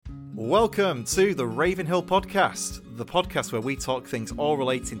Welcome to the Ravenhill Podcast, the podcast where we talk things all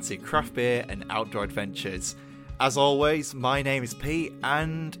relating to craft beer and outdoor adventures. As always, my name is Pete,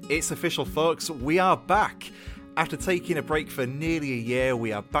 and it's official, folks, we are back. After taking a break for nearly a year,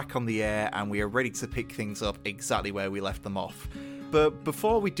 we are back on the air and we are ready to pick things up exactly where we left them off. But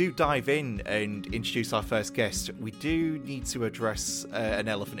before we do dive in and introduce our first guest, we do need to address an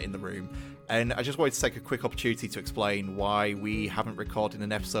elephant in the room. And I just wanted to take a quick opportunity to explain why we haven't recorded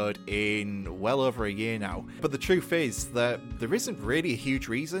an episode in well over a year now. But the truth is that there isn't really a huge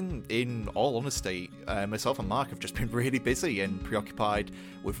reason, in all honesty. Myself and Mark have just been really busy and preoccupied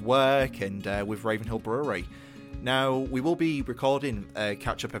with work and with Ravenhill Brewery. Now, we will be recording a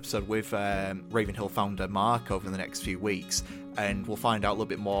catch-up episode with Ravenhill founder Mark over the next few weeks, and we'll find out a little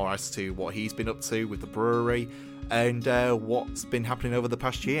bit more as to what he's been up to with the brewery and what's been happening over the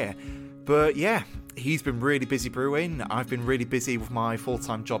past year. But yeah, he's been really busy brewing. I've been really busy with my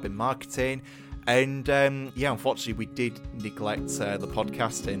full-time job in marketing. And unfortunately, we did neglect the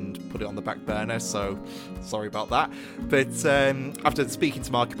podcast and put it on the back burner, so sorry about that. But after speaking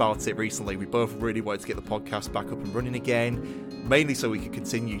to Mark about it recently, we both really wanted to get the podcast back up and running again, mainly so we could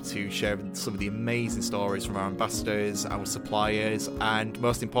continue to share some of the amazing stories from our ambassadors, our suppliers, and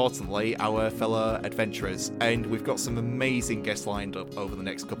most importantly, our fellow adventurers. And we've got some amazing guests lined up over the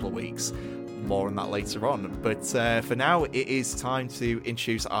next couple of weeks. More on that later on, but for now it is time to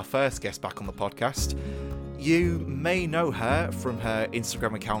introduce our first guest back on the podcast. You may know her from her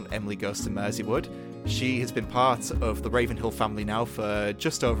Instagram account Emily Goes to Merseywood. She has been part of the Ravenhill family now for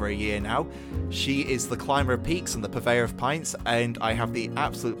just over a year now. She is the climber of peaks and the purveyor of pints, and I have the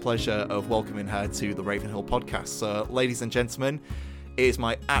absolute pleasure of welcoming her to the Ravenhill podcast. So ladies and gentlemen, it is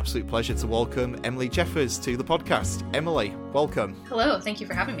my absolute pleasure to welcome Emily Jeffers to the podcast. Emily, welcome. Hello, thank you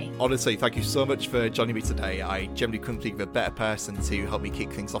for having me. Honestly, thank you so much for joining me today. I generally couldn't think of a better person to help me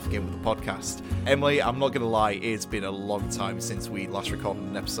kick things off again with the podcast. Emily, I'm not going to lie, it's been a long time since we last recorded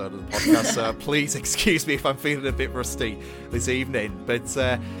an episode of the podcast, so please excuse me if I'm feeling a bit rusty this evening. But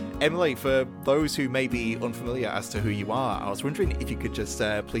Emily, for those who may be unfamiliar as to who you are, I was wondering if you could just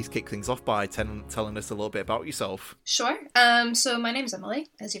please kick things off by telling us a little bit about yourself. Sure. So my name's Emily,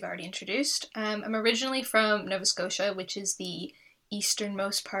 as you've already introduced. I'm originally from Nova Scotia, which is the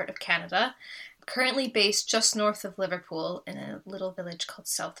easternmost part of Canada. I'm currently based just north of Liverpool in a little village called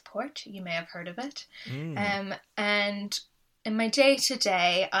Southport. You may have heard of it. And in my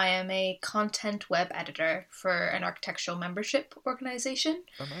day-to-day, I am a content web editor for an architectural membership organisation.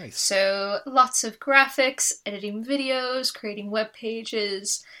 Oh, nice. So lots of graphics, editing videos, creating web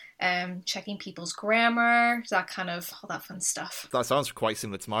pages, checking people's grammar, all that fun stuff. That sounds quite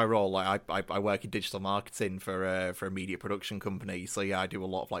similar to my role. Like I work in digital marketing for a media production company. So yeah, I do a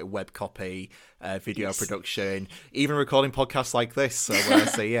lot of like web copy, video production, even recording podcasts like this.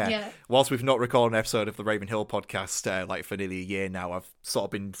 So yeah. Whilst we've not recorded an episode of the Ravenhill podcast like for nearly a year now, I've sort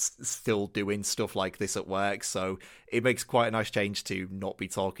of been still doing stuff like this at work. So it makes quite a nice change to not be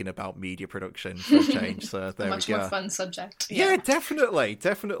talking about media production for a change. So there we go. Much more fun subject. Yeah, definitely.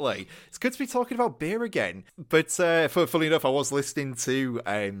 It's good to be talking about beer again. But funnily enough, I was listening to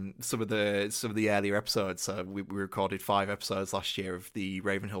some of the earlier episodes. We recorded 5 episodes last year of the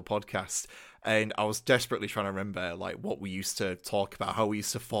Ravenhill podcast, and I was desperately trying to remember like what we used to talk about, how we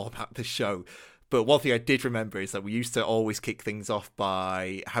used to format the show. But one thing I did remember is that we used to always kick things off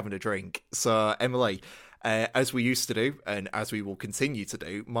by having a drink. So Emily, as we used to do, and as we will continue to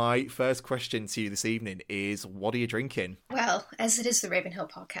do, my first question to you this evening is, what are you drinking? Well, as it is the Ravenhill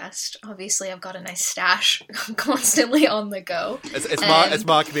podcast, obviously I've got a nice stash constantly on the go. Has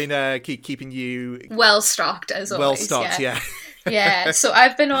Mark been keeping you... well-stocked, as always. Well-stocked, yeah. Yeah, so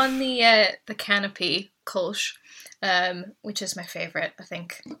I've been on the Canopy Kolsch, which is my favourite, I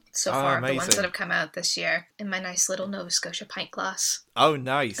think, so far, of the ones that have come out this year, in my nice little Nova Scotia pint glass. Oh,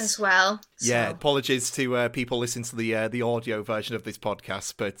 nice. As well. Yeah, So. Apologies to people listening to the audio version of this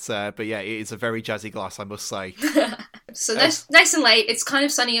podcast, but yeah, it is a very jazzy glass, I must say. So nice and light. It's kind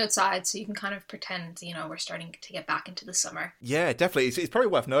of sunny outside, so you can kind of pretend, we're starting to get back into the summer. Yeah, definitely. It's probably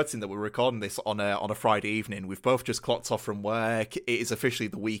worth noticing that we're recording this on a Friday evening. We've both just clocked off from work. It is officially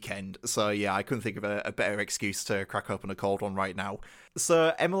the weekend, so yeah, I couldn't think of a better excuse to crack open a cold one right now.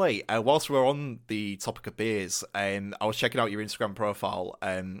 So Emily, whilst we're on the topic of beers, I was checking out your Instagram profile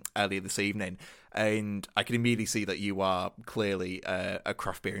earlier this evening, and I can immediately see that you are clearly a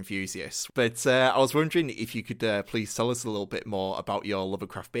craft beer enthusiast. But I was wondering if you could please tell us a little bit more about your love of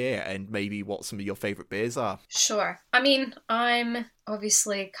craft beer and maybe what some of your favourite beers are. Sure. I mean, I'm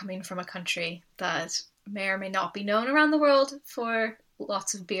obviously coming from a country that may or may not be known around the world for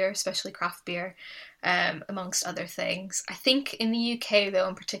lots of beer, especially craft beer. amongst other things. I think in the UK, though,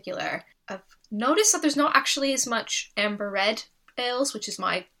 in particular, I've noticed that there's not actually as much amber red ales, which is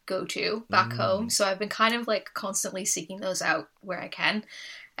my go-to back home. So I've been kind of like constantly seeking those out where I can.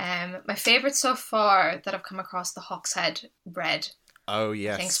 My favourite so far that I've come across, the Hawkshead Red. Oh,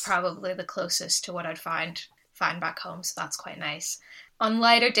 yes. I think it's probably the closest to what I'd find back home, so that's quite nice. On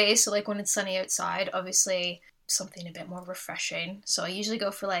lighter days, so like when it's sunny outside, obviously something a bit more refreshing. So I usually go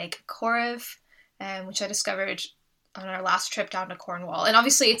for like Korev, which I discovered on our last trip down to Cornwall. And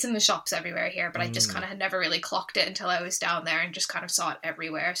obviously it's in the shops everywhere here, but I just kind of had never really clocked it until I was down there and just kind of saw it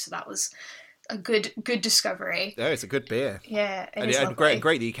everywhere. So that was a good discovery. Yeah, it's a good beer. Yeah, and great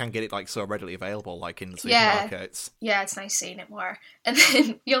that you can get it like so readily available, like in the supermarkets. Yeah, it's nice seeing it more. And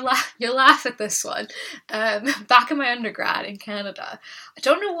then you'll laugh at this one. Back in my undergrad in Canada, I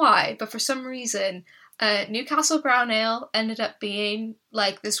don't know why, but for some reason, Newcastle Brown Ale ended up being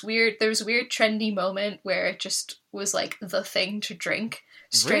like this weird. There was a weird trendy moment where it just was like the thing to drink.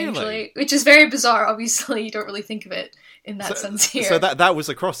 Strangely, really? Which is very bizarre. Obviously, you don't really think of it in that sense here. So that was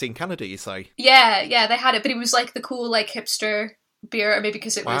across in Canada, you say? Yeah, they had it, but it was like the cool like hipster beer, or maybe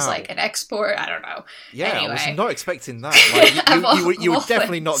because it was like an export. I don't know. Yeah, anyway. I was not expecting that. Like, you would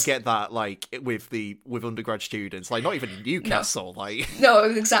definitely not get that like with undergrad students. Like not even in Newcastle. No. Like no,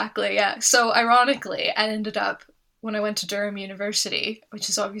 exactly. Yeah. So ironically, I ended up when I went to Durham University, which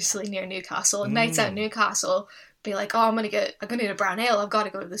is obviously near Newcastle, and nights out Newcastle. Be like, oh, I'm gonna need a brown ale. I've got to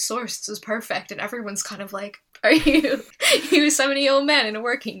go to the source. This is perfect. And everyone's kind of like, are you 70-year-old man in a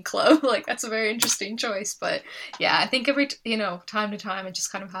working club? Like, that's a very interesting choice. But yeah, I think every time to time, I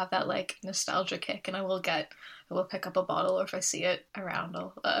just kind of have that like nostalgia kick, and I will pick up a bottle, or if I see it around,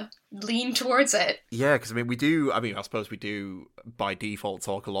 I'll lean towards it. Yeah, because I suppose we do by default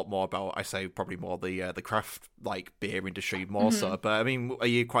talk a lot more about, I say probably more the craft like beer industry more so. But I mean, are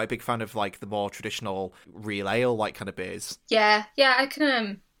you quite a big fan of like the more traditional real ale like kind of beers? Yeah, I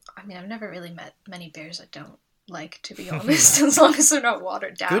can. I mean, I've never really met many beers I don't like, to be honest, as long as they're not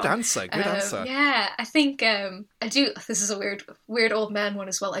watered down. Good answer. Yeah, I think I do. This is a weird old man one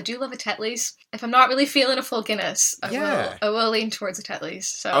as well. I do love a Tetley's. If I'm not really feeling a full Guinness, I will lean towards a Tetley's.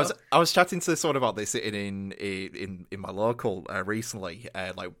 So I was chatting to someone about this in my local recently,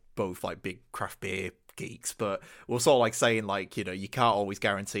 like both like big craft beer geeks, but we're sort of like saying like, you know, you can't always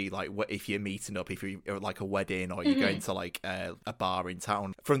guarantee like if you're meeting up, if you're like a wedding or you're going to like a bar in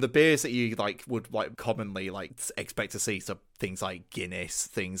town, from the beers that you like would like commonly like expect to see, so things like Guinness,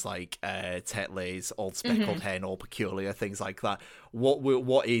 things like Tetley's, Old Speckled Hen, Old Peculiar, things like that.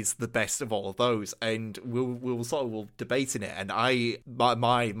 What is the best of all of those? And we'll debating it, and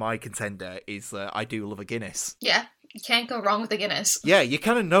my contender is that I do love a Guinness. Yeah. You can't go wrong with a Guinness. Yeah, you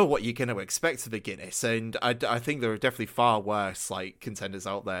kind of know what you're going to expect of a Guinness, and I think there are definitely far worse like contenders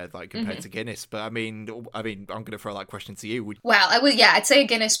out there like compared to Guinness. But I mean, I'm going to throw that question to you. Well, I'd say a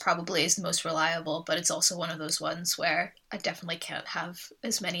Guinness probably is the most reliable, but it's also one of those ones where I definitely can't have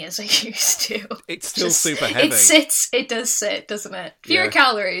as many as I used to. It's still super heavy. It does sit, doesn't it? Fewer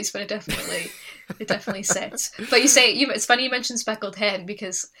calories, but it definitely sits. But it's funny you mentioned Speckled Hen,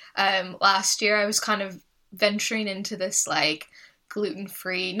 because last year I was kind of venturing into this like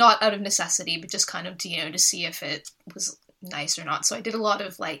gluten-free, not out of necessity, but just kind of to see if it was nice or not. So I did a lot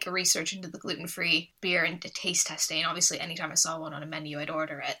of like research into the gluten-free beer and taste testing. Obviously, anytime I saw one on a menu, I'd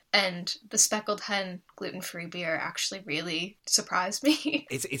order it. And the Speckled Hen gluten-free beer actually really surprised me.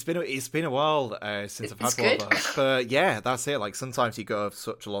 It's been a while since I've had one of those. But yeah, that's it. Like sometimes you go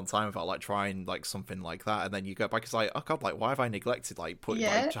such a long time without like trying like something like that, and then you go back, it's like, oh god, like why have I neglected like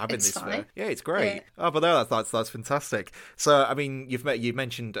having this beer? Yeah, it's great. Yeah. Oh, but no, that's fantastic. So I mean, you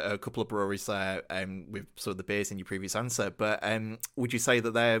mentioned a couple of breweries there with sort of the beers in your previous answer. But would you say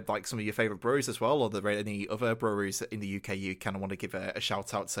that they're like some of your favourite breweries as well, or are there any other breweries in the UK you kind of want to give a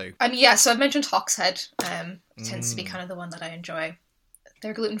shout out to? So I've mentioned Hawkshead. Tends to be kind of the one that I enjoy.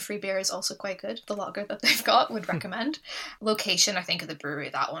 Their gluten-free beer is also quite good. The lager that they've got, would recommend. Location, I think, of the brewery,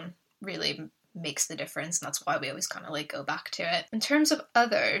 that one really makes the difference, and that's why we always kind of like go back to it. In terms of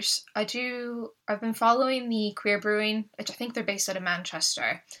others, I've been following the Queer Brewing, which I think they're based out of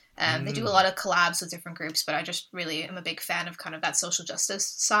Manchester. They do a lot of collabs with different groups, but I just really am a big fan of kind of that social justice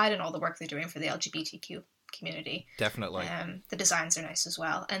side and all the work they're doing for the LGBTQ community. Definitely. The designs are nice as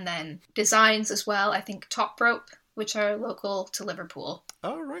well. And then designs as well, I think Top Rope, which are local to Liverpool.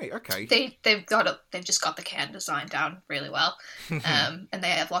 Oh, right, okay. They've just got the can design down really well. And they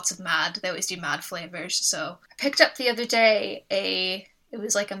have lots of they always do mad flavors. So I picked up the other day It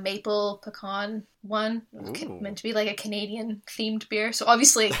was like a maple pecan one. It was Ooh. meant to be like a Canadian themed beer. So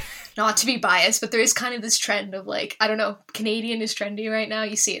obviously not to be biased, but there is kind of this trend of like, I don't know, Canadian is trendy right now.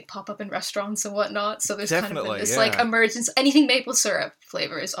 You see it pop up in restaurants and whatnot. So there's kind of been this like emergence. Anything maple syrup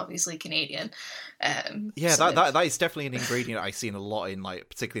flavor is obviously Canadian. So that is definitely an ingredient I've seen a lot in like,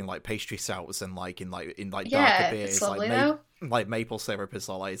 particularly in like pastry stouts and like in darker beers. It's lovely though. Like maple syrup is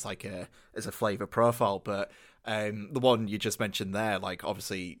like as a flavor profile, but the one you just mentioned there, like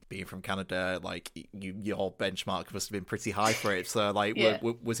obviously being from Canada, like your benchmark must have been pretty high for it. So like,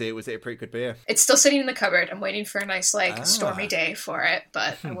 was it a pretty good beer? It's still sitting in the cupboard. I'm waiting for a nice stormy day for it,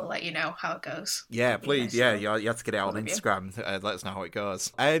 but I will let you know how it goes. Yeah, please. Nice you have to get it out on Instagram. Let us know how it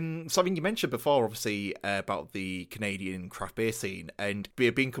goes. So I mean, you mentioned before, obviously, about the Canadian craft beer scene, and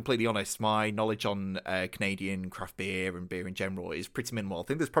being completely honest, my knowledge on Canadian craft beer and beer in general is pretty minimal. I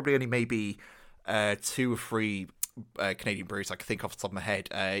think there's probably only maybe 2 or 3 Canadian breweries I can think off the top of my head.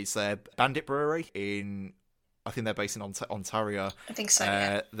 It's Bandit Brewery I think they're based in Ontario. I think so,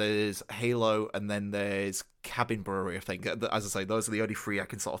 yeah. There's Halo, and then there's Cabin Brewery, I think. As I say, those are the only 3 I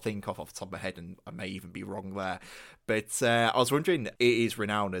can sort of think of the top of my head, and I may even be wrong there. But I was wondering, it is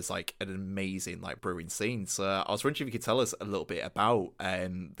renowned as like an amazing like brewing scene. So I was wondering if you could tell us a little bit about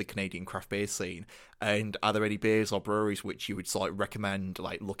the Canadian craft beer scene, and are there any beers or breweries which you would sort of recommend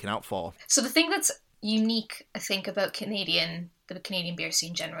like looking out for? So the thing that's unique, I think, about the Canadian beer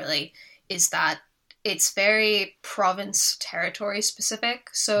scene generally is that it's very province territory specific.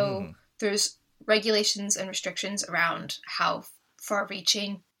 So there's regulations and restrictions around how far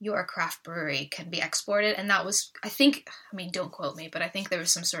reaching your craft brewery can be exported. And that was, I think, I mean, don't quote me, but I think there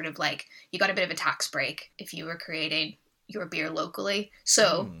was some sort of like, you got a bit of a tax break if you were creating your beer locally.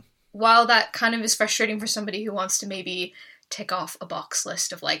 So while that kind of is frustrating for somebody who wants to maybe tick off a box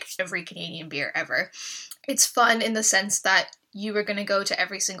list of like every Canadian beer ever, it's fun in the sense that you are going to go to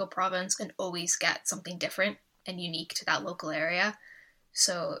every single province and always get something different and unique to that local area.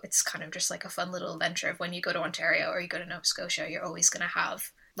 So it's kind of just like a fun little adventure of when you go to Ontario or you go to Nova Scotia, you're always going to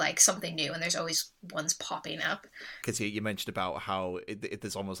have like something new, and there's always ones popping up. Because you mentioned about how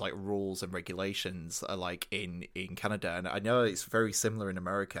there's almost like rules and regulations like in Canada, and I know it's very similar in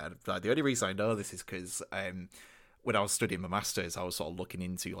America. The only reason I know this is because when I was studying my masters, I was sort of looking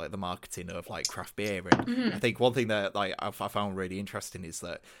into like the marketing of like craft beer, and I think one thing that like I found really interesting is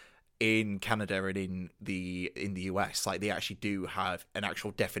that in Canada and in the US, like they actually do have an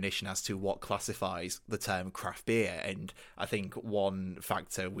actual definition as to what classifies the term craft beer. And I think one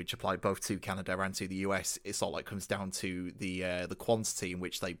factor which applied both to Canada and to the US, it sort of like comes down to the quantity in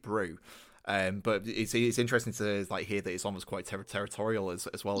which they brew. But it's interesting to like hear that it's almost quite territorial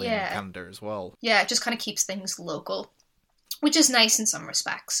as well in Canada as well. Yeah, it just kind of keeps things local, which is nice in some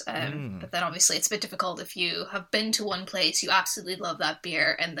respects. But then obviously it's a bit difficult if you have been to one place, you absolutely love that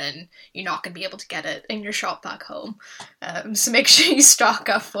beer, and then you're not going to be able to get it in your shop back home. So make sure you stock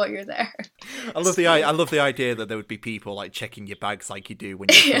up while you're there. I love the idea that there would be people like checking your bags like you do when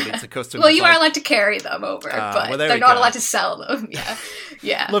you come into customs. Well, you are allowed to carry them over, but they're not allowed to sell them.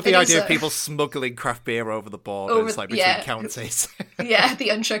 Yeah. Love the idea of people smuggling craft beer over the borders, like between counties. Yeah, the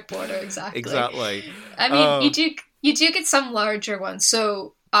unchecked border, exactly. Exactly. I mean, you do get some larger ones.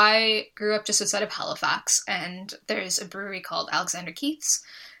 So I grew up just outside of Halifax, and there's a brewery called Alexander Keith's.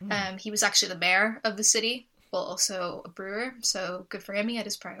 He was actually the mayor of the city, well, also a brewer, so good for him. He had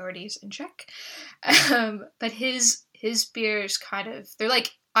his priorities in check. But his beers kind of, they're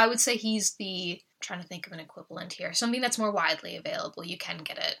like, I would say he's the, I'm trying to think of an equivalent here, something that's more widely available. You can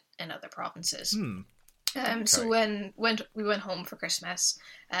get it in other provinces. So when we went home for Christmas,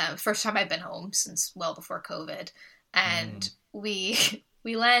 first time I'd been home since well before COVID, and we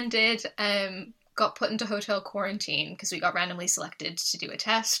landed, got put into hotel quarantine because we got randomly selected to do a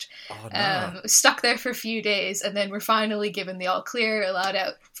test. Oh, no. Stuck there for a few days, and then we're finally given the all clear, allowed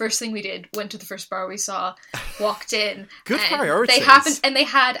out. First thing we did, went to the first bar we saw, walked in. Good priorities. They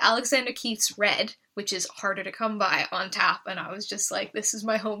had Alexander Keith's Red, which is harder to come by, on tap, and I was just like, this is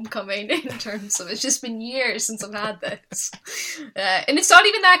my homecoming in terms of, it's just been years since I've had this. And it's not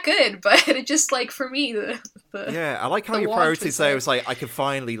even that good, but it just, like, for me, I like how your priorities there was like, I can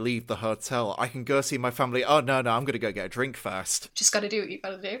finally leave the hotel, I can go see my family, oh no, I'm gonna go get a drink first. Just gotta do what you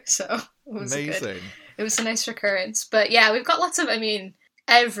gotta do, so it was amazing. It was a nice recurrence. But yeah, we've got lots of, I mean,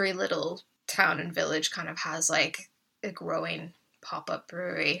 every little town and village kind of has, like, a growing pop-up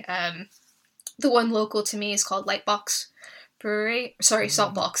brewery. The one local to me is called Lightbox Brewery. Sorry,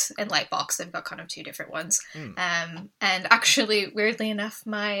 Saltbox and Lightbox. They've got kind of two different ones. And actually, weirdly enough,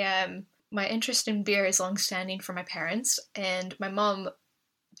 my interest in beer is long-standing for my parents. And my mom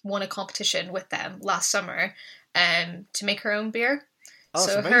won a competition with them last summer to make her own beer. Oh,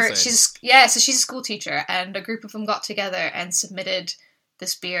 So that's amazing. she's a school teacher, and a group of them got together and submitted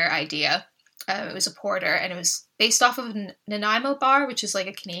this beer idea. It was a porter, and it was based off of Nanaimo bar, which is like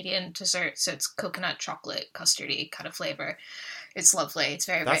a Canadian dessert. So it's coconut, chocolate, custardy kind of flavor. It's lovely. It's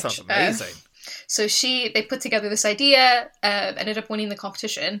very That rich. sounds amazing. So they put together this idea, ended up winning the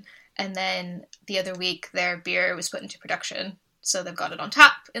competition, and then the other week their beer was put into production. So they've got it on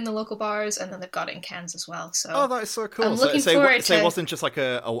tap in the local bars, and then they've got it in cans as well. So Oh, that is so cool. I'm So, looking so, forward so it to- wasn't just like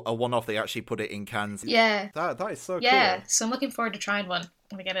a one-off, they actually put it in cans. yeah, That is so yeah. cool. So I'm looking forward to trying one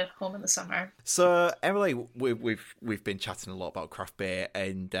when I get it home in the summer. So, Emily, we've been chatting a lot about craft beer,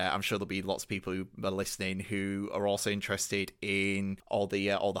 and I'm sure there'll be lots of people who are listening who are also interested in all the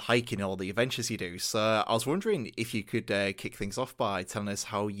hiking, all the adventures you do. So, I was wondering if you could kick things off by telling us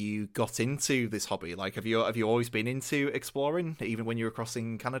how you got into this hobby. Like, have you always been into exploring, even when you were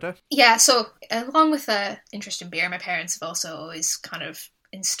crossing Canada? Yeah, so along with the interest in beer, my parents have also always kind of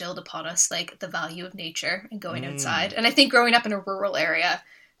instilled upon us like the value of nature and going outside. And I think growing up in a rural area,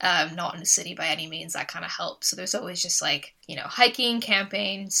 not in a city by any means, that kind of helps. So there's always just like, hiking,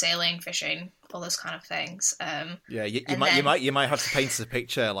 camping, sailing, fishing, all those kind of things. Yeah, you and might then- you might have to paint us a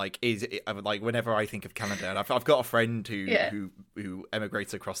picture. Like, like whenever I think of Canada, and I've got a friend who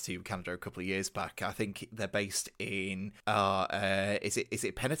emigrated across to Canada a couple of years back. I think they're based in is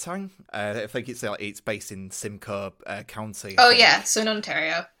it Penetang? I think it's based in Simcoe County. I Oh think. yeah, so in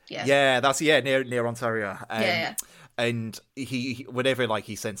Ontario. Yeah. That's near Ontario. Yeah. And he whenever like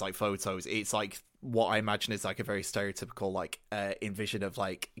he sends like photos, it's like what I imagine is like a very stereotypical like envision of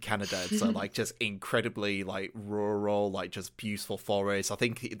like Canada. So like just incredibly like rural, like just beautiful forests. I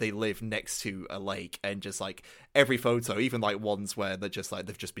think they live next to a lake, and just like every photo, even like ones where they're just like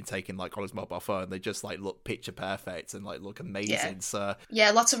they've just been taken like on his mobile phone, they just like look picture perfect and like look amazing. Yeah. So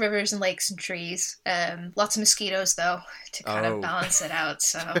Yeah, lots of rivers and lakes and trees. Lots of mosquitoes though to kind Oh. of balance it out.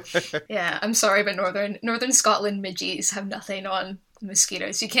 So yeah, I'm sorry, but northern Scotland midgies have nothing on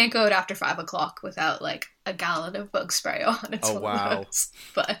mosquitoes. You can't go out after 5 o'clock without like a gallon of bug spray on. It's Oh, one wow. of those.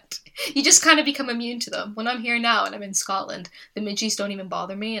 But you just kind of become immune to them. When I'm here now and I'm in Scotland, the midgies don't even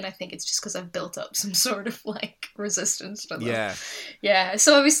bother me, and I think it's just because I've built up some sort of like resistance to them. yeah. Yeah,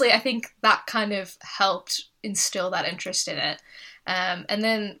 so obviously I think that kind of helped instill that interest in it. And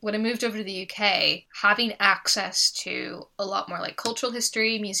then when I moved over to the UK, having access to a lot more like cultural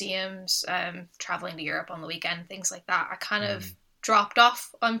history, museums, traveling to Europe on the weekend, things like that, I kind of dropped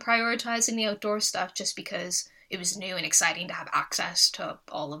off on prioritizing the outdoor stuff just because it was new and exciting to have access to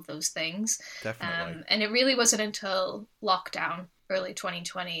all of those things. Definitely. And it really wasn't until lockdown, early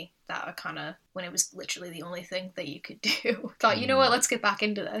 2020, that I kind of, when it was literally the only thing that you could do, thought, you know what, let's get back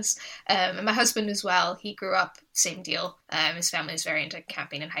into this. And my husband as well, he grew up, same deal. His family was very into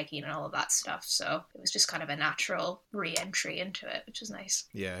camping and hiking and all of that stuff. So it was just kind of a natural re-entry into it, which was nice.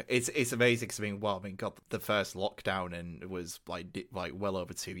 Yeah, it's amazing because I mean, God, the first lockdown and it was like well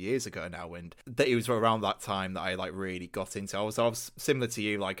over 2 years ago now, and it was around that time that I like really got into. I was similar to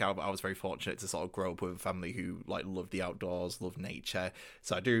you, like I was very fortunate to sort of grow up with a family who like loved the outdoors, loved nature.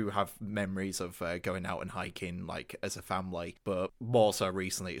 So I do have memories of going out and hiking like as a family, but more so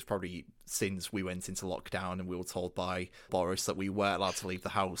recently, it's probably since we went into lockdown and we were told by Boris that we weren't allowed to leave the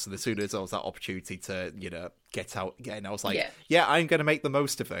house. And as soon as there was that opportunity to, get out again, I was like, yeah, I'm going to make the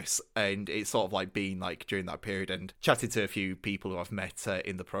most of this. And it's sort of like been like during that period, and chatted to a few people who I've met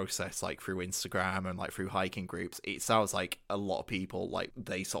in the process, like through Instagram and like through hiking groups. It sounds like a lot of people, like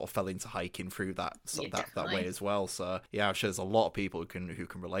they sort of fell into hiking through that way as well. So yeah, I'm sure there's a lot of people who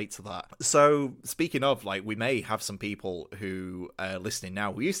can relate to that. So speaking of, like, we may have some people who are listening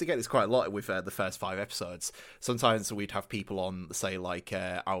now. We used to get this quite a lot with the first 5 episodes. Sometimes we'd have people on, say, like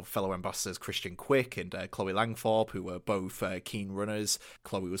our fellow ambassadors Christian Quick and Chloe Langthorpe, who were both keen runners.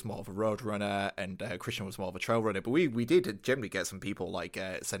 Chloe was more of a road runner, and Christian was more of a trail runner. But we did generally get some people like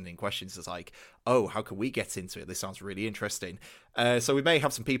sending questions as like, oh, how can we get into it? This sounds really interesting. So we may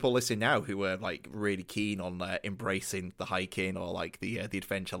have some people listening now who are like really keen on embracing the hiking or like the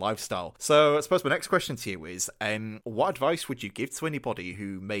adventure lifestyle. So I suppose my next question to you is, what advice would you give to anybody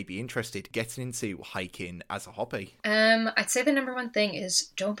who may be interested getting into hiking as a hobby? I'd say the number one thing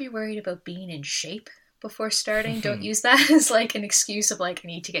is don't be worried about being in shape before starting. Don't use that as like an excuse of like, I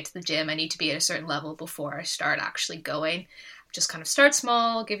need to get to the gym, I need to be at a certain level before I start actually going. Just kind of start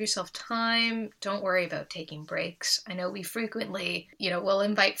small, give yourself time. Don't worry about taking breaks. I know we frequently, we'll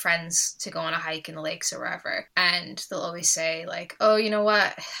invite friends to go on a hike in the lakes or wherever, and they'll always say like, oh, you know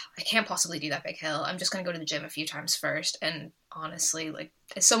what? I can't possibly do that big hill. I'm just going to go to the gym a few times first. And honestly, like,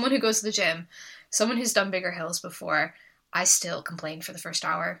 as someone who goes to the gym, someone who's done bigger hills before, I still complain for the first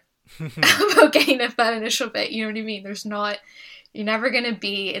hour about getting up that initial bit. You know what I mean? There's not You're never going to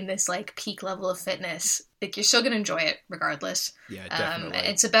be in this like peak level of fitness. Like you're still going to enjoy it regardless. Yeah, definitely.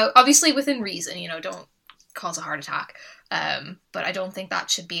 It's about, obviously within reason, you know, don't cause a heart attack. But I don't think that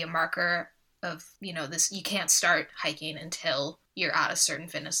should be a marker of, you know, this, you can't start hiking until you're at a certain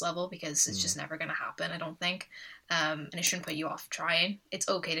fitness level, because it's just never going to happen, I don't think. And it shouldn't put you off trying. It's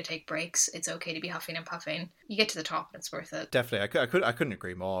okay to take breaks. It's okay to be huffing and puffing. You get to the top and it's worth it. Definitely. I couldn't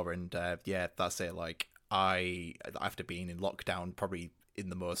agree more. And yeah, that's it. Like, after being in lockdown, probably in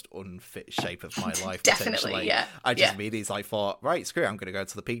the most unfit shape of my life. Definitely, yeah. I just immediately like thought, right, screw it, I'm going to go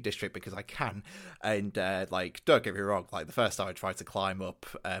to the Peak District because I can. And like, don't get me wrong, like the first time I tried to climb up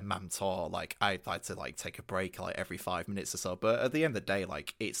Mam Tor, like I'd like to like take a break like every 5 minutes or so. But at the end of the day,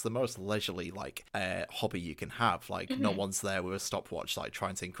 like it's the most leisurely like hobby you can have. Like no one's there with a stopwatch like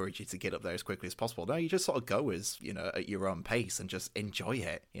trying to encourage you to get up there as quickly as possible. No, you just sort of go as, you know, at your own pace and just enjoy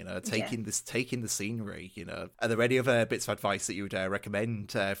it. You know, taking the scenery. You know, are there any other bits of advice that you would recommend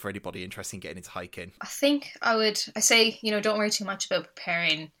for anybody interested in getting into hiking? I think I say, you know, don't worry too much about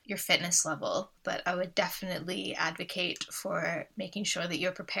preparing your fitness level, but I would definitely advocate for making sure that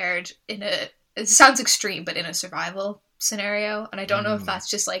you're prepared it sounds extreme, but in a survival scenario. And I don't know if that's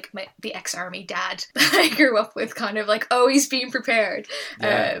just like the ex-army dad that I grew up with, kind of like, oh, he's being prepared.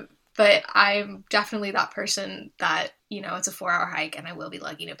 Yeah. But I'm definitely that person that, you know, it's a 4-hour hike and I will be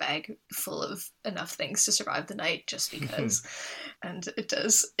lugging a bag full of enough things to survive the night just because. And it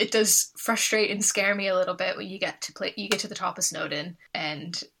does frustrate and scare me a little bit when you get to the top of Snowdon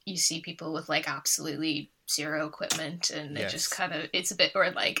and you see people with like absolutely zero equipment, and it just kind of, it's a bit, or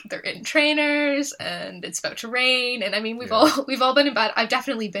like they're in trainers and it's about to rain. And I mean, we've all been in bad. I've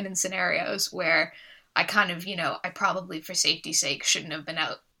definitely been in scenarios where I kind of, you know, I probably for safety's sake shouldn't have been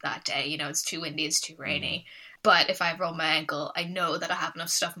out that day. You know, it's too windy, it's too rainy. But if I roll my ankle, I know that I have enough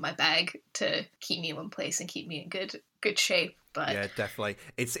stuff in my bag to keep me in one place and keep me in good shape. But yeah, definitely.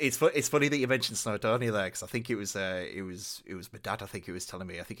 It's funny that you mentioned Snowdonia there, because I think it was my dad. I think he was telling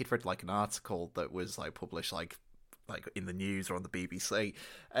me. I think he'd read like an article that was like published like in the news or on the BBC,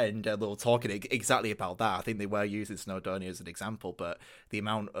 and they were talking exactly about that. I think they were using Snowdonia as an example, but the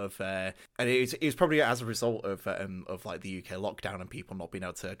amount of and it was probably as a result of like the UK lockdown and people not being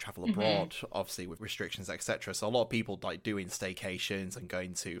able to travel abroad, obviously with restrictions, etc. So a lot of people like doing staycations and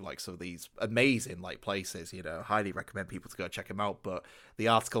going to like some of these amazing like places. You know, highly recommend people to go check them out. But the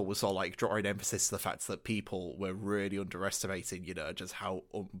article was sort of like drawing emphasis to the fact that people were really underestimating, you know, just how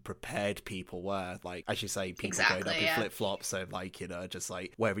unprepared people were. Like, as you say, people going up in flip-flops and like, you know, just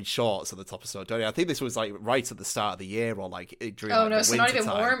like wearing shorts at the top of Snowdonia. I think this was like right at the start of the year, or like during so not even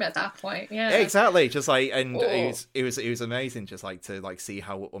warm at that point. Yeah, exactly. Just like, and it was amazing just like to like see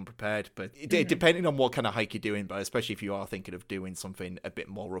how unprepared. But depending on what kind of hike you're doing, but especially if you are thinking of doing something a bit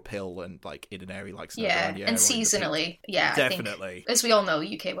more uphill and like in an area like Snowdonia, and seasonally, definitely. I think, as we all know,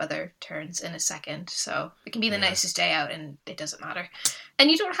 UK weather turns in a second, so it can be the nicest day out and it doesn't matter. And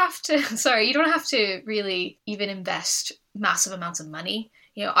you don't have to really even invest massive amounts of money.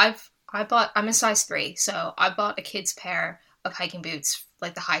 You know, I'm a size 3, so I bought a kid's pair of hiking boots,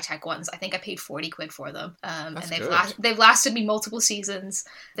 like the high-tech ones. I think I paid 40 quid for them. And they've lasted me multiple seasons.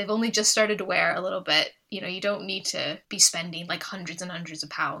 They've only just started to wear a little bit. You know, you don't need to be spending like hundreds and hundreds of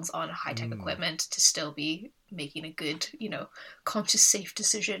pounds on high-tech equipment to still be making a good, you know, conscious, safe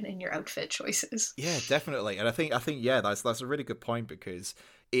decision in your outfit choices. Yeah, definitely. And I think yeah, that's a really good point, because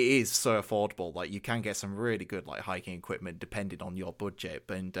it is so affordable. Like, you can get some really good like hiking equipment depending on your budget.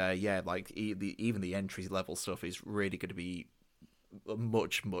 And yeah, like even the entry level stuff is really going to be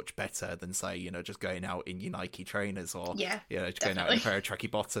much better than, say, you know, just going out in your Nike trainers, or you know, just going out in a pair of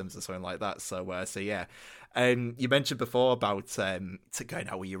tracky bottoms or something like that. So yeah. You mentioned before about going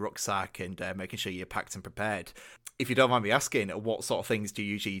out with your rucksack and making sure you're packed and prepared. If you don't mind me asking, what sort of things do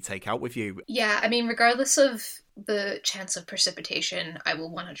you usually take out with you? Yeah, I mean, regardless of the chance of precipitation, I will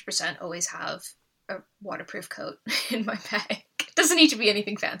 100% always have a waterproof coat in my bag. It doesn't need to be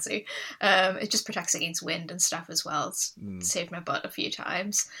anything fancy. It just protects against wind and stuff as well. It's saved my butt a few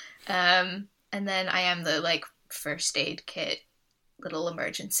times. And then I am the like first aid kit, little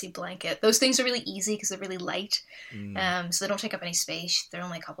emergency blanket. Those things are really easy because they're really light. So they don't take up any space. They're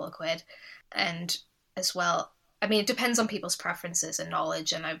only a couple of quid. And as well, I mean, it depends on people's preferences and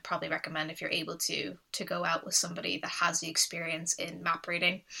knowledge, and I'd probably recommend, if you're able to go out with somebody that has the experience in map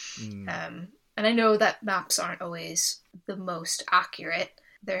reading. And I know that maps aren't always the most accurate.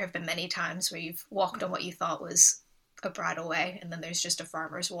 There have been many times where you've walked on what you thought was a bridleway, and then there's just a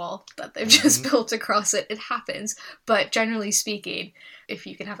farmer's wall that they've just built across it. It happens. But generally speaking, if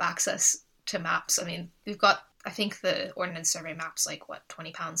you can have access to maps, I mean, we've got, I think the Ordnance Survey map's like, what,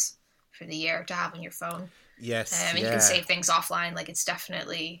 £20 for the year to have on your phone. Yes, And you can save things offline. Like, it's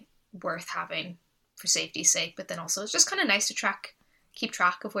definitely worth having for safety's sake. But then also it's just kind of nice to keep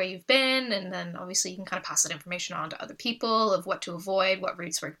track of where you've been, and then obviously you can kind of pass that information on to other people of what to avoid, what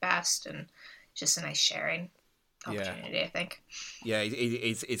routes work best, and just a nice sharing opportunity, I think. Yeah,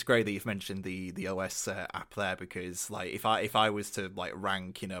 it's great that you've mentioned the OS app there, because like if I was to like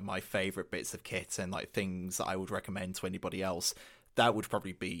rank, you know, my favorite bits of kit and like things that I would recommend to anybody else, that would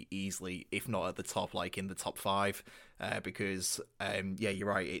probably be easily, if not at the top, like in the top 5, because you're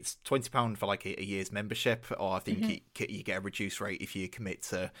right, it's £20 for like a year's membership, or I think you get a reduced rate if you commit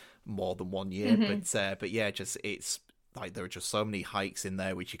to more than 1 year. But yeah, just it's like there are just so many hikes in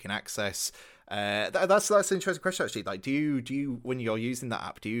there which you can access. That's an interesting question, actually. Like, do you when you're using that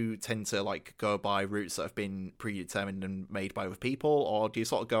app, do you tend to like go by routes that have been predetermined and made by other people, or do you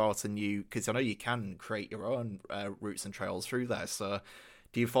sort of go out and because I know you can create your own routes and trails through there? So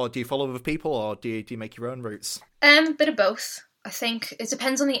do you follow other people, or do you make your own routes? Bit of both. I think it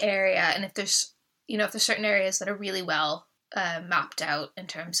depends on the area, and if there's certain areas that are really well mapped out in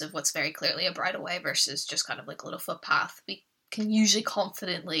terms of what's very clearly a bridleway versus just kind of like a little footpath, we can usually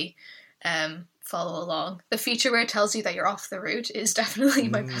confidently follow along. The feature where it tells you that you're off the route is definitely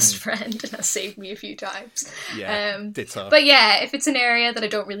my best friend, and has saved me a few times. Ditto. But yeah, if it's an area that I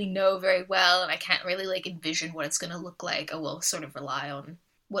don't really know very well and I can't really like envision what it's going to look like, I will sort of rely on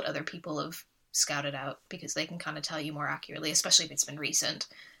what other people have scouted out, because they can kind of tell you more accurately, especially if it's been recent,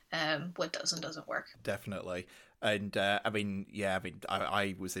 what does and doesn't work. Definitely. And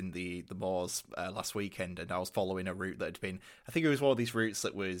I was in the moors last weekend, and I was following a route that had been, I think it was one of these routes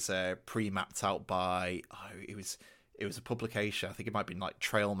that was pre-mapped out by, it was a publication. I think it might be like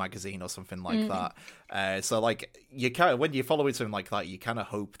Trail Magazine or something like that. So like you kind of, when you're following something like that, you kind of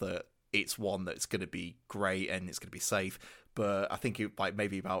hope that it's one that's going to be great and it's going to be safe. But I think it like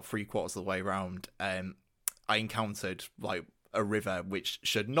maybe about 3/4 of the way around, I encountered like a river which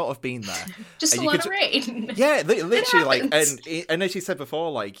should not have been there. Just a lot of rain. Yeah, literally, like, and as you said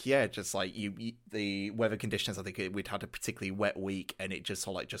before, like, yeah, just like you the weather conditions. I think we'd had a particularly wet week, and it just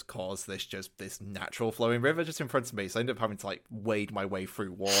caused this natural flowing river just in front of me. So I ended up having to like wade my way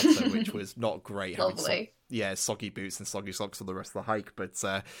through water, which was not great. Lovely. Soggy boots and soggy socks for the rest of the hike. But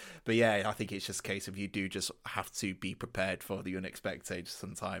yeah, I think it's just a case of you do just have to be prepared for the unexpected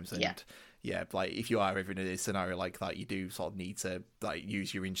sometimes. And yeah, like if you are ever in a scenario like that, you do sort of need to like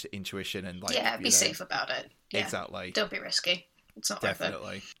use your intuition and like be safe about it. Yeah. Exactly. Don't be risky. It's not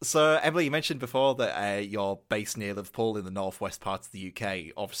Definitely. worth it. So, Emily, you mentioned before that you're based near Liverpool in the northwest part of the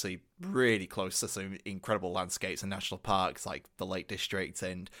UK, obviously really close to some incredible landscapes and national parks like the Lake District,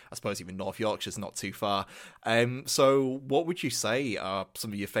 and I suppose even North Yorkshire's not too far. So what would you say are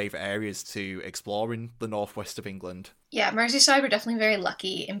some of your favourite areas to explore in the northwest of England? Yeah, Merseyside, we're definitely very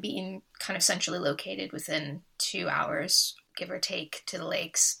lucky in being kind of centrally located within 2 hours, give or take, to the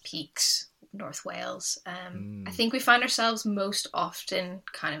lakes, peaks, North Wales. I think we find ourselves most often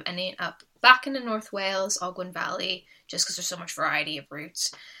kind of ending up back into North Wales, Ogwen Valley, just because there's so much variety of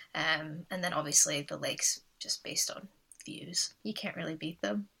routes. And then obviously the lakes, just based on views. You can't really beat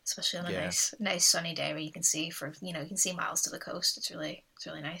them, especially on a nice sunny day where you can see you can see miles to the coast. It's really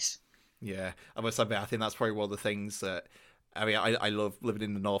nice. Yeah, I must admit, I think that's probably one of the things that, I mean, I love living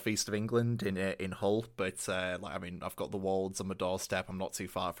in the northeast of England in Hull, but I've got the Wolds on my doorstep. I'm not too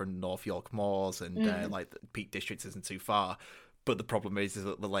far from North York Moors, and the Peak District isn't too far. But the problem is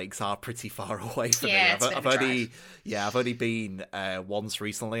that the lakes are pretty far away from me. I've only been once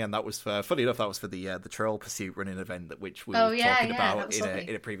recently, and that was funny enough. That was for the Trail Pursuit running event which we were talking about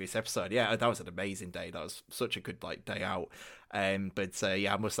in a previous episode. Yeah, that was an amazing day. That was such a good day out. I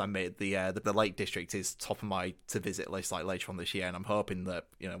must admit the Lake District is top of my to visit list later on this year, and I'm hoping that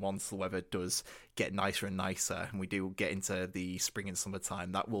once the weather does get nicer and nicer, and we do get into the spring and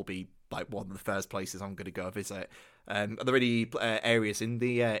summertime, that will be like one of the first places I'm going to go visit. Are there any areas in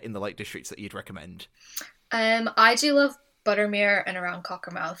the Lake Districts that you'd recommend? I do love Buttermere and around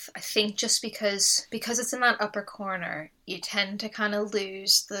Cockermouth. I think just because it's in that upper corner, you tend to kind of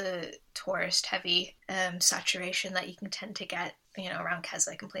lose the tourist heavy saturation that you can tend to get around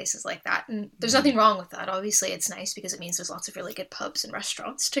Keswick and places like that. And there's nothing wrong with that. Obviously it's nice because it means there's lots of really good pubs and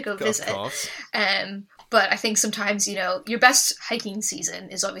restaurants to go visit. But I think sometimes your best hiking season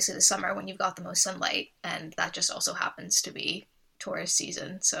is obviously the summer when you've got the most sunlight, and that just also happens to be tourist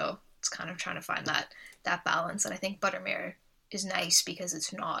season. So it's kind of trying to find that balance. And I think Buttermere is nice because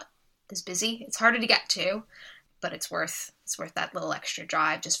it's not as busy. It's harder to get to, but it's worth that little extra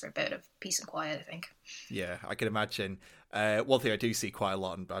drive just for a bit of peace and quiet, I think. Yeah, I can imagine. One thing I do see quite a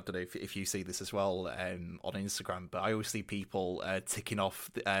lot, and I don't know if you see this as well on Instagram, but I always see people ticking off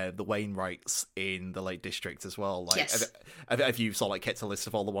the Wainwrights in the Lake District as well. Like, yes. Have you sort of like kept a list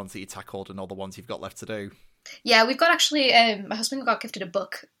of all the ones that you tackled and all the ones you've got left to do? Yeah, we've got actually, my husband got gifted a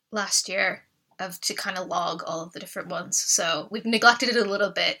book last year to kind of log all of the different ones. So we've neglected it a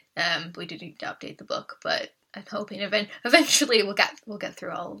little bit. We do need to update the book, but I'm hoping eventually we'll get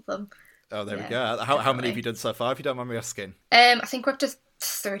through all of them. Oh, there we go. How many have you done so far, if you don't mind me asking? I think we're up to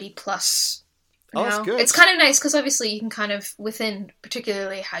 30 plus now. Oh, that's good. It's kind of nice because obviously you can kind of, within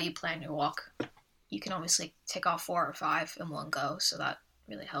particularly how you plan your walk, you can obviously take off 4 or 5 in one go, so that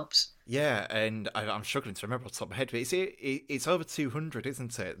really helps. Yeah, and I'm struggling to remember off the top of my head, but it's over 200,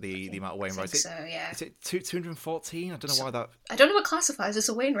 isn't it, the amount of Wainwrights? I think so, yeah. Is it 214? I don't know why that... I don't know what classifies as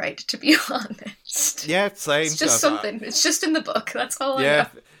a Wainwright, to be honest. Yeah, same. It's just something. It's just in the book, that's all I know.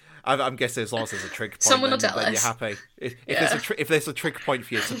 I'm guessing as long as there's a trig point, someone will tell us. You're happy. If there's a trig point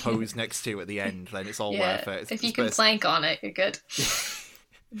for you to pose next to at the end, then it's all worth it. If you can plank on it, you're good.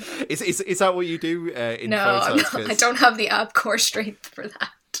 Is that what you do in photos? No, I don't have the ab core strength for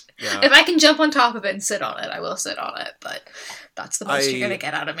that. Yeah. If I can jump on top of it and sit on it, I will sit on it, but that's the most you're going to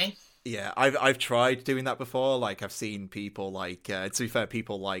get out of me. Yeah, I've tried doing that before. Like, I've seen people like, to be fair,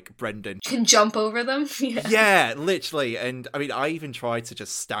 people like Brendan can jump over them. Yeah, literally. And I mean, I even tried to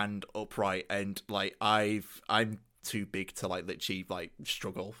just stand upright, and like I'm too big to like literally like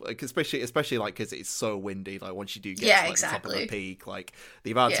struggle, like, especially like because it's so windy. Like once you do get to like, the top of the peak, like the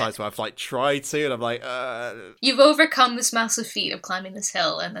amount of times where I've like tried to, and I'm like, You've overcome this massive feat of climbing this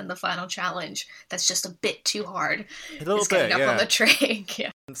hill, and then the final challenge that's just a bit too hard. A little bit, getting up on the train. Yeah.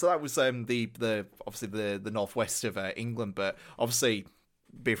 So that was the obviously the northwest of England, but obviously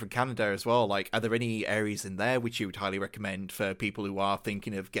being from Canada as well. Like, are there any areas in there which you would highly recommend for people who are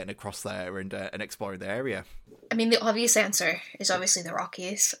thinking of getting across there and exploring the area? I mean, the obvious answer is obviously the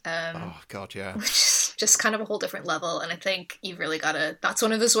Rockies. Oh God, yeah. Which is just kind of a whole different level, and I think you've really got to. That's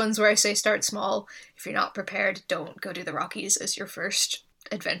one of those ones where I say start small. If you're not prepared, don't go do the Rockies as your first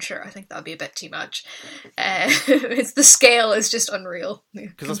adventure. I think that would be a bit too much. The scale is just unreal.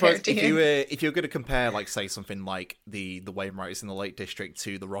 Because I suppose if you're going to compare, like, say something like the Wainwrights in the Lake District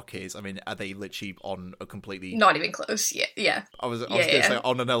to the Rockies, I mean, are they literally on a completely not even close? Yeah. I was going to say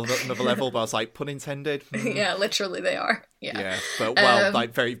on another level, but I was like, pun intended. Yeah, literally they are. Yeah, but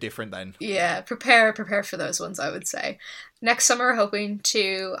like very different then. Yeah, prepare for those ones, I would say. Next summer, we're hoping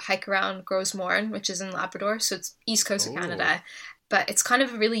to hike around Grosmorn, which is in Labrador, so it's east coast of Canada. But it's kind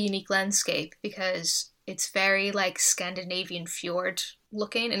of a really unique landscape because it's very like Scandinavian fjord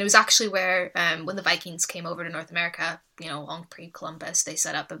looking. And it was actually where when the Vikings came over to North America, long pre-Columbus, they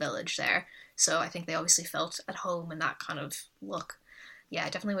set up a village there. So I think they obviously felt at home in that kind of look. Yeah, I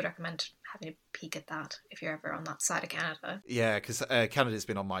definitely would recommend having a peek at that if you're ever on that side of Canada. Yeah, because Canada's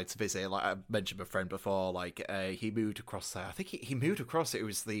been on my to visit. Like I mentioned my friend before, like he moved across there. I think he moved across. It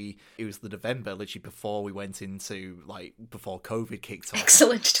was the November, literally before we went into before COVID kicked off.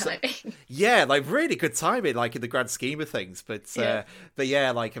 Excellent timing. So, yeah, like really good timing, like in the grand scheme of things. But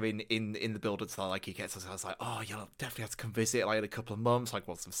yeah, like I mean, in the build up to that, like he gets us. I was like, oh, you'll definitely have to come visit like in a couple of months, like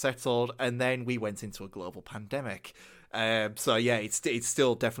once I'm settled. And then we went into a global pandemic. So yeah, it's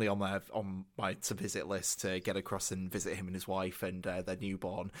still definitely on my to visit list to get across and visit him and his wife and their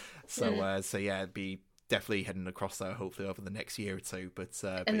newborn. So yeah, it'd be definitely heading across there hopefully over the next year or two. But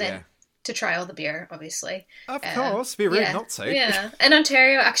then to try all the beer, obviously. Of course, be rude not to. Yeah, and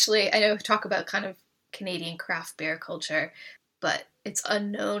Ontario actually, I know talk about kind of Canadian craft beer culture, but it's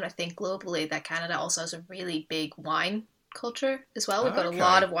unknown I think globally that Canada also has a really big wine culture as well. We've got a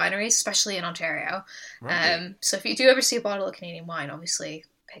lot of wineries, especially in Ontario. Right. So if you do ever see a bottle of Canadian wine, obviously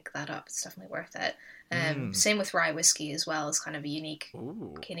pick that up. It's definitely worth it. Same with rye whiskey as well, as kind of a unique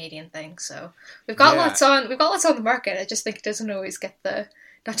Canadian thing. So we've got lots on the market. I just think it doesn't always get the,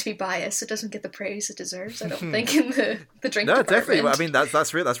 not to be biased, it doesn't get the praise it deserves, I don't think, in the drink department. Definitely. I mean,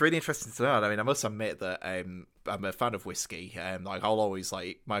 that's really interesting to know. I mean, I must admit that I'm a fan of whiskey. Like I'll always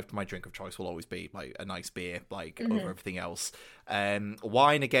like my drink of choice will always be like a nice beer, like over everything else.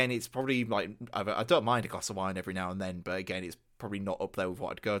 Wine again, it's probably like I don't mind a glass of wine every now and then, but again, it's probably not up there with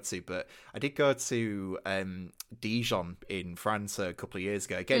what I'd go to. But I did go to Dijon in France a couple of years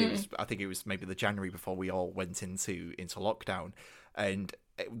ago. Again, I think it was maybe the January before we all went into lockdown, and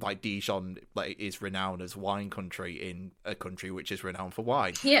like Dijon like is renowned as wine country in a country which is renowned for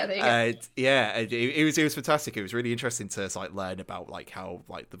wine. Yeah, there you go. Yeah, it was fantastic. It was really interesting to like learn about like how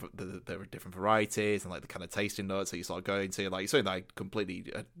like there are different varieties and like the kind of tasting notes that you sort of go into, like something that I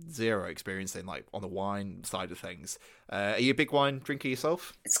completely zero experience in, like on the wine side of things. Are you a big wine drinker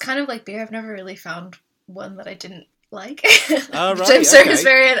yourself? It's kind of like beer. I've never really found one that I didn't like. Oh, right, which I'm certain okay. is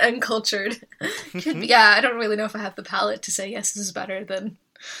very uncultured. Yeah, I don't really know if I have the palate to say yes, this is better than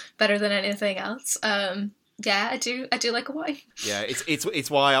anything else. Yeah, I do like a wine. Yeah, it's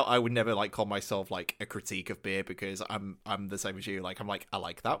why I would never like call myself like a critique of beer, because I'm the same as you. Like I'm like, I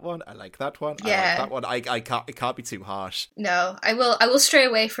like that one, I like that one, Yeah. I like that one. It can't be too harsh. No, I will stray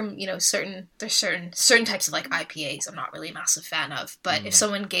away from, certain types of like IPAs I'm not really a massive fan of, but if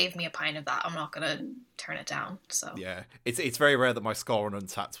someone gave me a pint of that, I'm not gonna turn it down. So yeah, it's very rare that my score on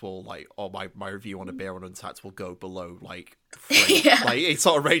Untapped will like, or my review on a beer on Untapped will go below like 3. Yeah. Like it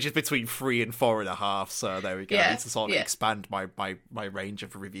sort of ranges between 3 and 4.5. So there we go. Yeah, I need to sort of yeah. expand my range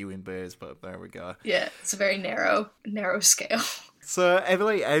of reviewing beers, but there we go. Yeah, it's a very narrow scale. So,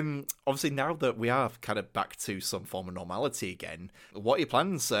 Emily, obviously now that we are kind of back to some form of normality again, what are your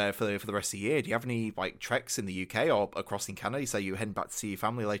plans for the rest of the year? Do you have any like treks in the UK or across in Canada? You say you're heading back to see your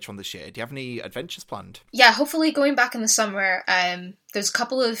family later on this year. Do you have any adventures planned? Yeah, hopefully going back in the summer. There's a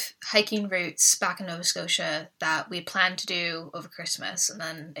couple of hiking routes back in Nova Scotia that we had planned to do over Christmas, and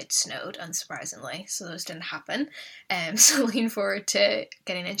then it snowed, unsurprisingly, so those didn't happen. So looking forward to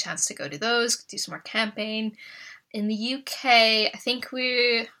getting a chance to go to those, do some more camping. In the UK, I think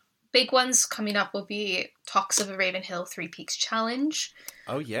big ones coming up will be talks of a Ravenhill Three Peaks Challenge.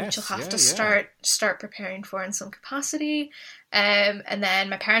 Oh yes, which you'll have to start preparing for in some capacity. And then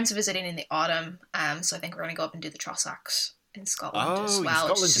my parents are visiting in the autumn, so I think we're going to go up and do the Trossachs in Scotland as well,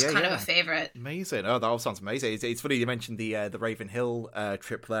 which is just kind of a favourite. Amazing. Oh, that all sounds amazing. It's funny you mentioned the Ravenhill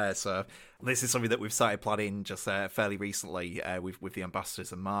trip there. So this is something that we've started planning just fairly recently with the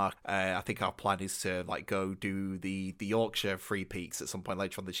ambassadors and Mark. I think our plan is to like go do the Yorkshire Three Peaks at some point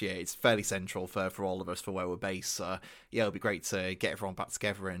later on this year. It's fairly central for all of us for where we're based. So yeah, it'll be great to get everyone back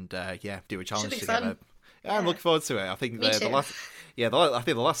together and do a challenge together. Fun. Yeah, I'm looking forward to it. I think the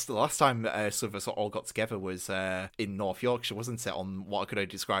last time some of us all got together was in North Yorkshire, wasn't it? On what I could only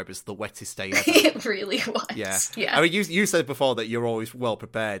describe as the wettest day ever. It really was. Yeah. I mean, you said before that you're always well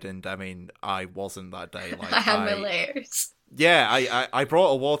prepared, and I mean, I wasn't that day. Like, I had my layers. Yeah, I brought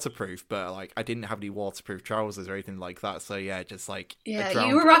a waterproof, but like I didn't have any waterproof trousers or anything like that. So yeah, just like you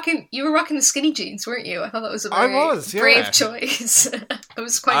were rocking the skinny jeans, weren't you? I thought that was a very brave choice. I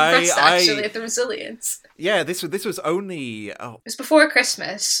was quite impressed actually at the resilience. Yeah, this was only it was before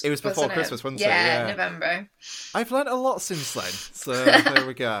Christmas. It was before Christmas, wasn't it? Yeah, November. I've learnt a lot since then, so there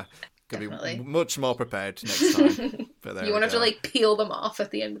we go. Gonna be much more prepared next time. But you won't have to like peel them off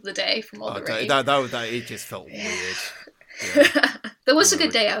at the end of the day from all the rain. That it just felt weird. Yeah. There was a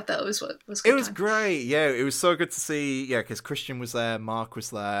good day out though. It was great. Yeah, it was so good to see. Yeah, because Christian was there, Mark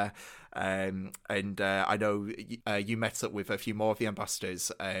was there, and I know you met up with a few more of the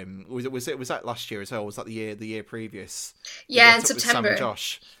ambassadors. Was that last year as well? Was that the year previous? Yeah, in September. Sam and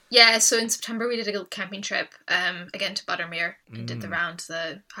Josh. Yeah, so in September we did a camping trip again to Buttermere and did the round to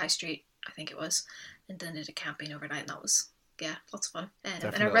the high street, I think it was, and then did a camping overnight, and that was. Yeah, lots of fun.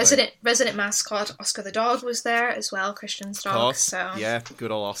 And our resident mascot, Oscar the dog, was there as well, Christian's dog. Of course. So yeah, good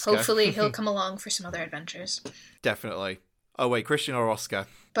old Oscar. Hopefully he'll come along for some other adventures. Definitely. Oh wait, Christian or Oscar?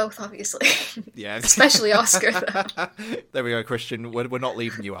 Both, obviously. Yeah. Especially Oscar, though. There we go, Christian. We're not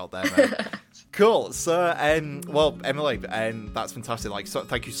leaving you out there, man. Cool. So, well, Emily, that's fantastic. Like, so,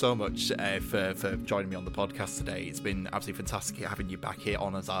 thank you so much for joining me on the podcast today. It's been absolutely fantastic having you back here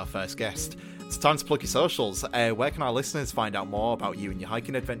on as our first guest. It's time to plug your socials. Where can our listeners find out more about you and your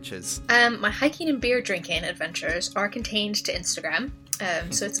hiking adventures? My hiking and beer drinking adventures are contained to Instagram.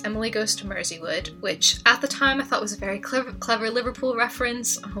 So it's Emily Goes to Merseywood, which at the time I thought was a very clever Liverpool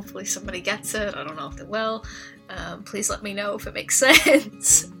reference. Hopefully somebody gets it. I don't know if they will. Please let me know if it makes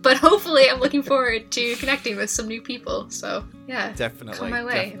sense. But hopefully I'm looking forward to connecting with some new people. So yeah, definitely come my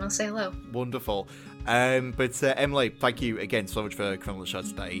way and I'll say hello. Wonderful. But Emily, thank you again so much for coming on the show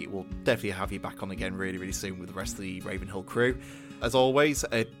today. We'll definitely have you back on again really, really soon with the rest of the Ravenhill crew. As always,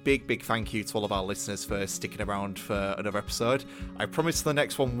 a big thank you to all of our listeners for sticking around for another episode. I promise the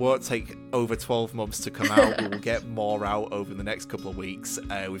next one won't take over 12 months to come out. We will get more out over the next couple of weeks.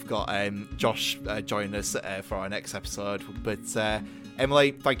 We've got Josh joining us for our next episode. But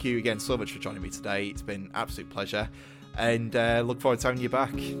Emily, thank you again so much for joining me today. It's been an absolute pleasure. And look forward to having you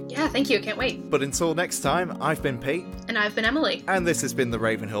back. Yeah, thank you. Can't wait. But until next time, I've been Pete. And I've been Emily. And this has been the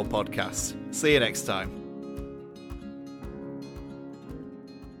Ravenhill Podcast. See you next time.